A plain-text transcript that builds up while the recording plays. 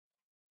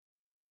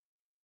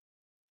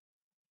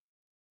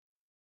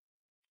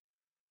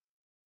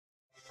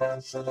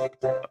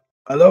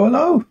Hello,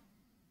 hello.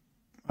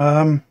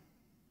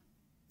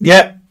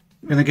 Yeah,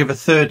 I'm gonna give a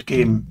third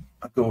game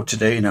a go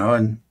today now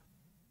and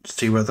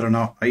see whether or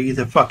not I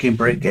either fucking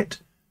break it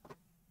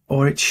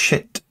or it's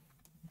shit.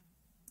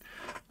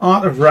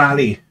 Art of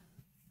Rally.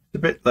 It's a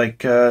bit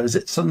like is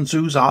it Sun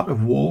Tzu's Art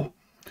of War?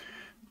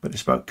 But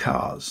it's about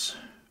cars.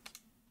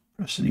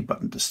 Press any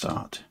button to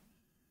start.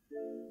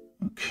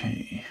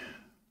 Okay.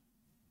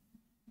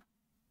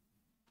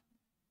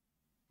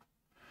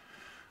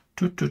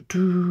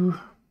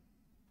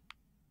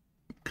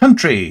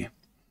 Country.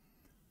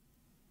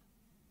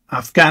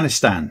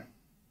 Afghanistan.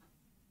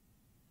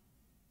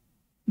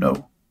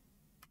 No.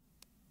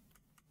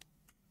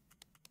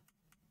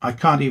 I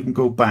can't even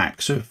go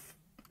back. So if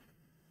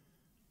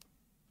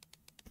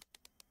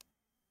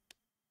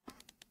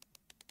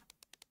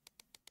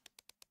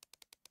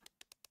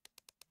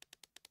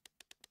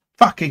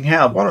fucking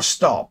hell, what a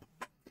stop.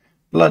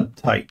 Blood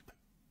type.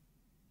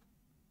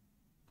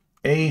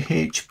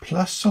 AH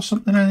plus or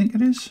something, I think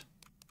it is.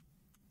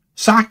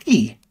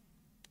 Sake.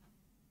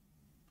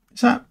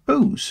 Is that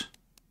booze?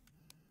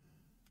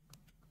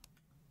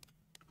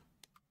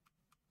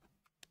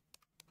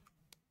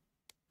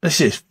 This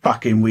is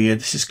fucking weird.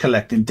 This is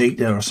collecting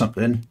data or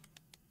something.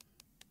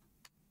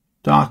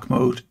 Dark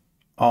mode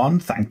on,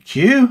 thank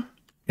you.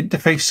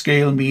 Interface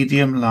scale,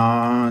 medium,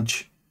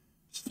 large,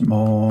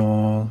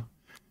 small.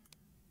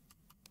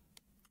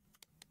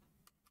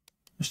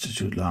 Just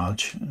too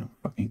large. I don't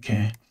fucking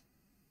care.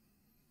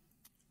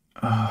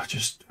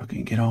 Just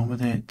fucking get on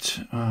with it.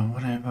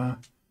 Whatever.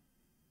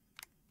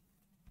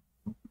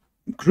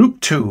 Group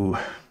 2.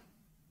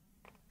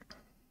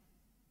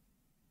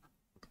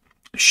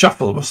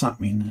 Shuffle, what's that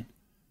mean?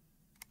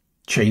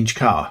 Change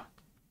car.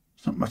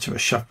 It's not much of a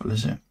shuffle,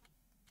 is it?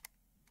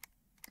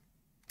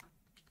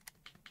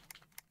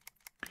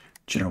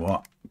 Do you know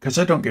what? Because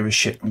I don't give a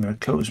shit, I'm going to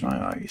close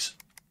my eyes.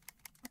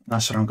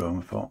 That's what I'm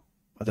going for.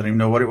 I don't even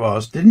know what it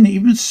was. Didn't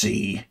even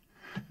see.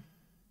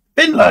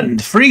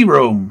 Finland, free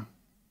roam.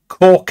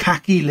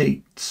 Korkaki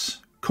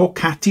Lakes.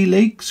 Korkati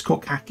Lakes?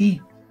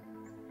 Korkaki?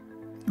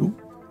 Ooh,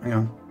 hang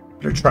on.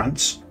 Bit of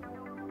trance.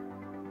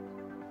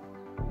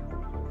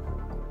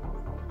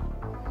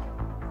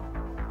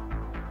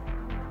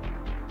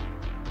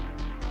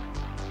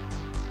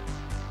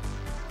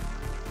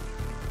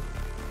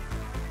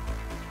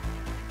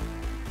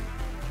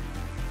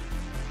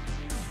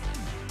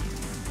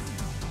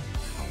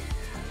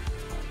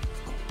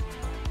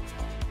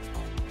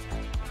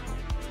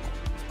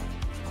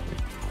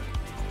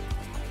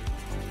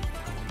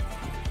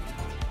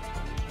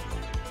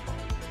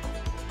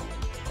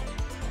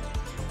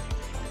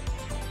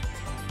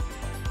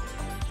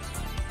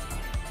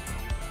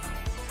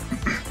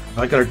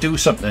 I gotta do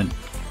something.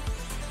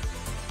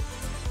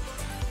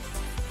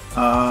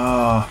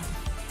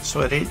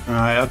 Sweaty.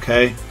 Right,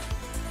 okay.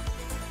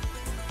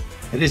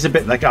 It is a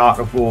bit like Art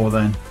of War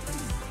then.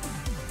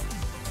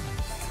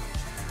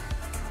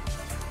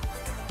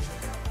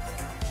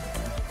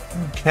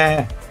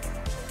 Okay.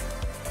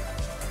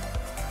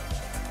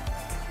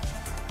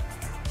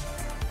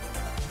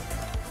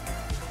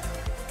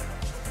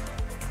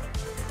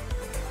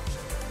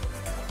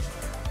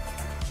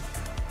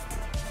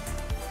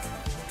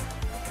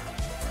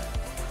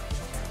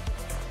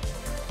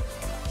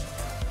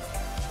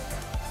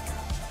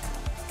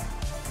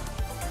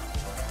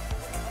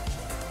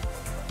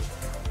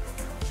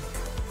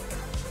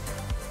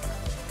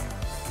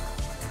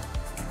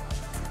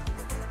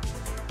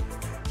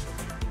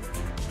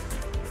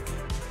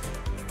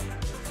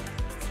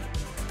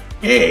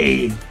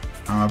 Hey,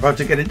 I'm about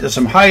to get into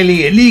some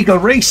highly illegal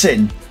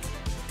racing.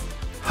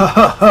 Ha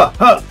ha ha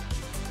ha.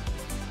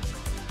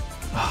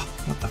 Oh,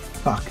 what the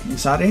fuck?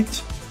 Is that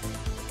it?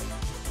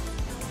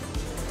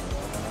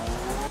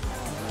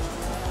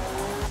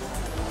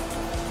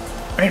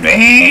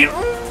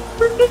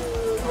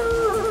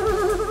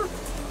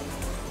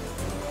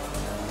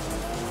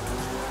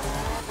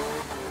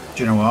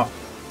 Do you know what?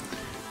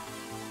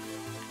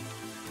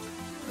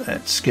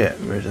 Let's get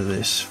rid of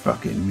this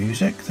fucking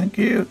music, thank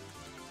you.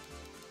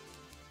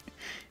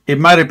 It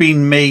might have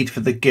been made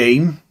for the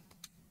game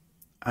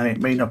and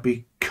it may not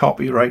be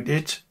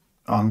copyrighted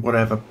on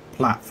whatever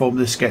platform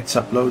this gets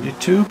uploaded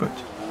to, but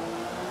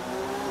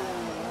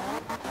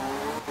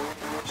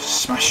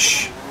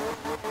smash.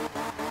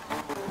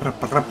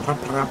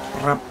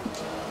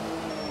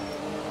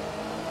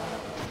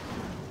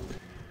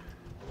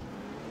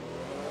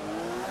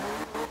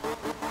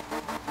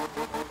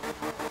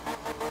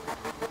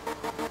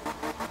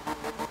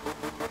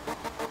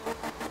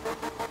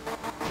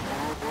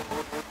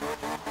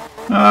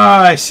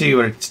 Ah, I see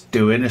what it's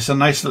doing. It's a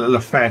nice little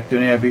effect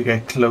whenever you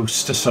get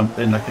close to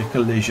something like a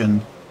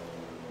collision.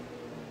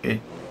 It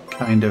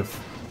kind of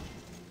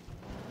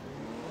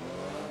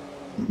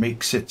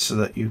makes it so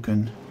that you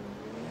can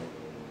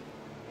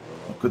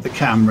look with the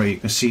camera, you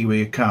can see where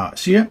your car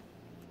is. See it?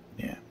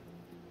 Yeah.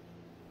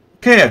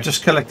 Okay, I've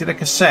just collected a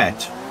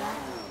cassette.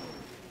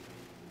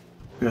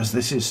 Because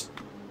this is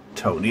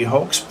Tony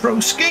Hawk's Pro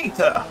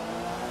Skater.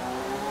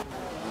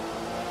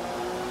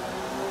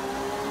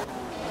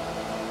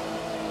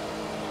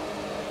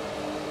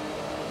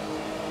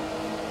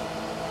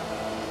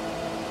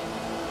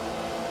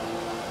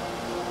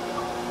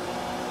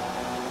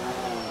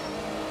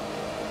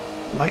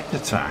 Light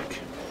attack.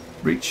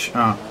 Reach.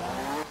 Ah.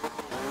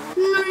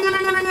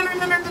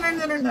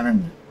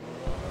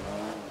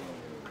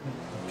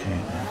 Okay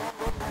then.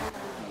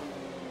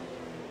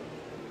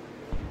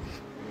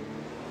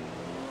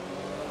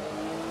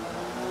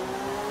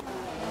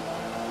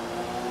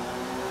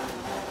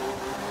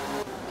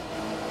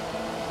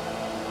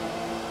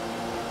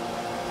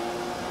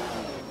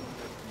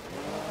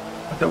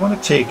 I don't want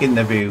to take in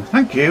the view.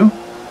 Thank you.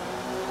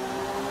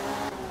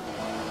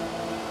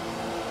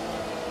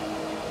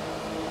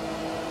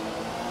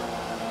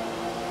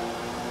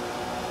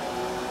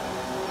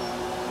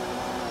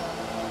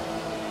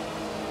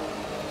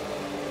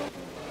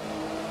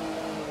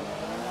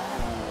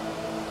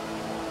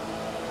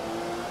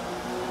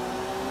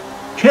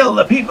 Kill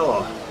the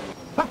people!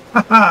 Ha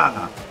ha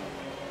ha!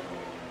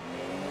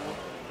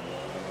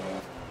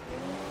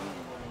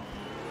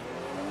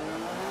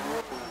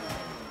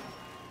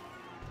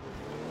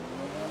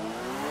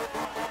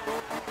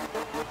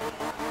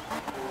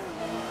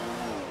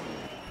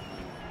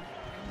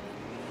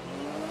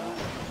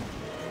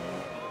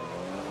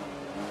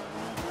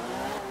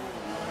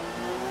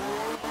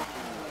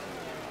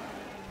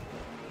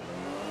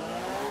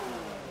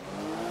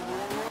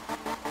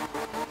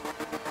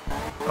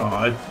 Oh,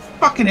 I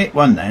fucking hit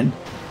one then.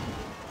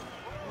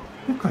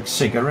 Look like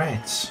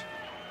cigarettes.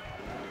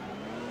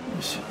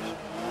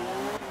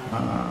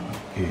 Ah,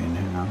 okay,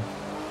 now.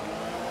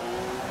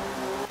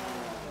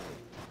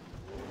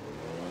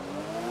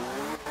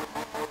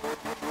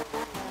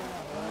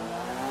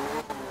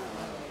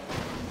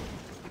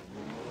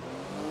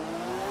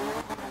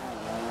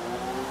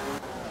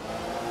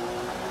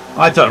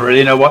 I don't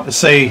really know what to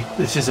say.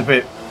 This is a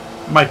bit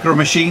Micro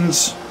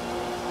Machines,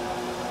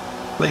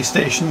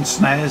 PlayStation,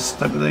 SNES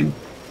type of thing.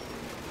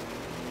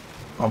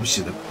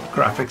 Obviously the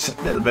graphics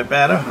a little bit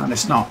better and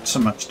it's not so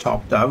much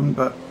top down,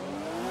 but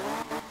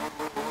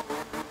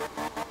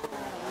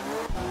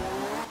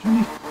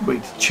any way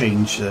to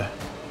change the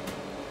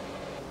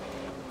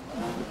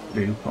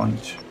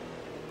viewpoint.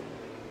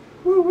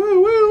 Woo,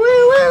 woo, woo,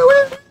 woo,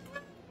 woo,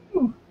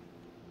 woo.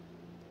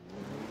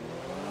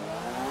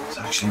 It's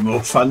actually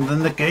more fun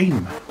than the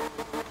game.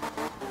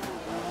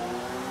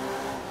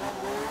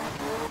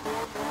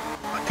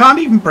 I can't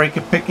even break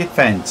a picket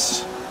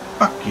fence.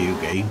 Fuck you,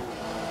 game.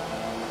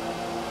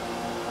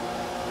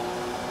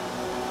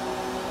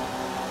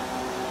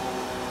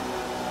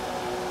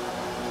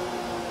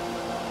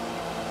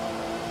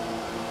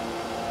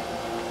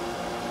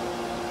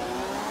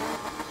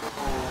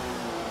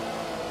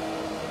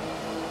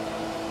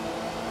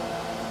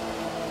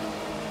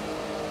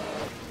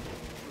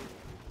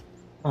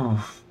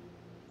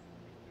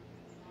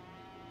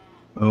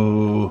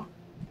 Oh.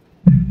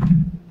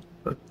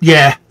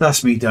 Yeah,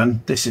 that's me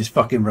done. This is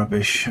fucking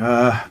rubbish.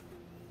 God,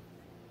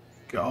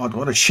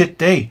 what a shit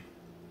day.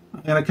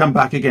 I'm going to come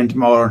back again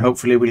tomorrow and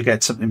hopefully we'll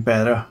get something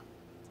better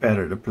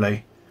to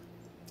play.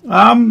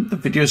 The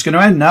video's going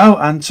to end now,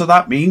 and so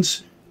that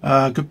means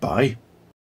goodbye.